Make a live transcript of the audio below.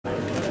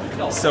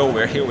So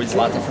we're here with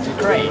Zlata from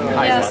Ukraine.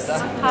 Hi, Yes.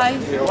 Zlata. Hi.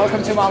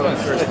 Welcome to Malmö,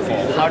 first of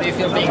all. How do you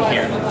feel being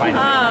here?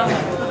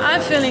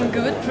 I'm feeling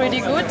good, pretty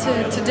good.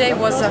 Today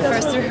was our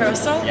first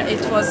rehearsal. Yeah.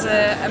 It was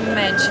a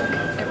magic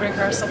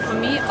rehearsal for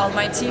me. All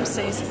my team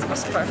says it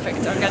was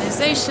perfect.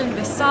 Organization,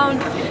 the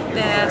sound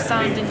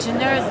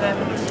engineer, the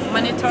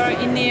monitor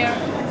in ear,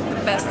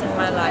 the best in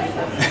my life.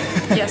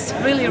 Yes,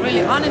 really,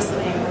 really,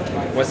 honestly.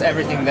 Was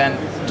everything then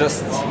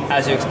just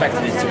as you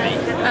expected it to be?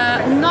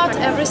 Not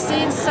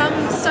everything.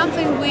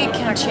 Something we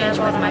can change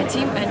with my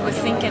team, and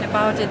we're thinking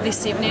about it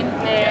this evening.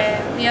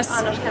 Yes,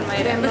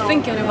 we're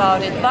thinking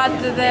about it. But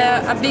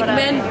a big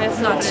man is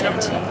not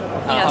changing.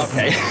 Yes,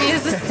 okay. He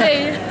is the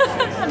stage,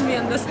 and me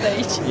on the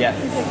stage. Yeah.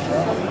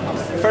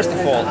 First of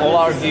all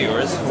our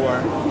viewers who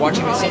are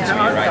watching this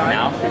interview right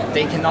now,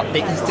 they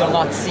can still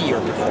not see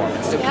your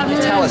performance. So can you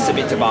tell us a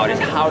bit about it?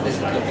 How does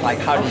it look like?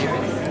 How did you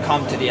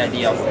come to the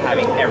idea of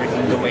having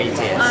everything the way it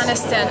is? I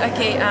understand.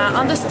 Okay,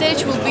 on the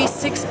stage will be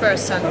 6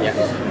 person. Yeah.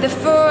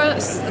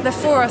 The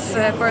fourth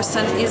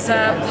person is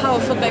a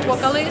powerful back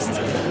vocalist.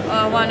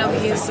 One of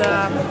his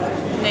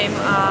name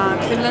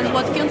Cleveland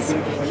Watkins.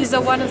 He's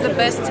one of the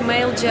best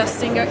male jazz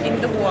singer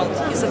in the world.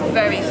 He's a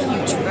very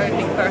huge, very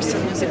big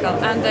person, musical.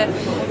 And the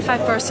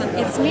 5 person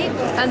it's me,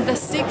 and the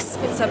 6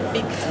 it's a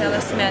big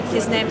talisman.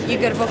 His name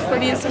Igor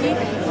Vovkodinsky.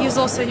 He's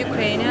also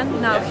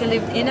Ukrainian. Now he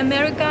lived in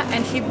America,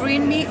 and he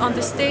bring me on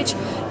the stage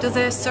to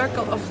the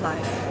circle of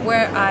life,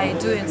 where I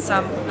doing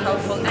some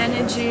powerful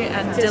energy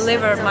and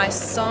deliver my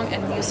song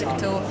and music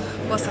to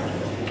both of you.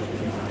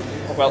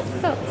 Well,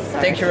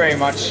 thank you very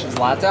much,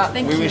 Zlata.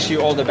 We wish you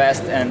all the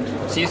best and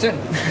see you soon.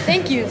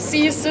 Thank you.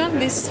 See you soon.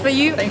 This is for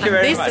you. Thank you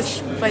very much.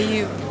 This is for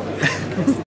you.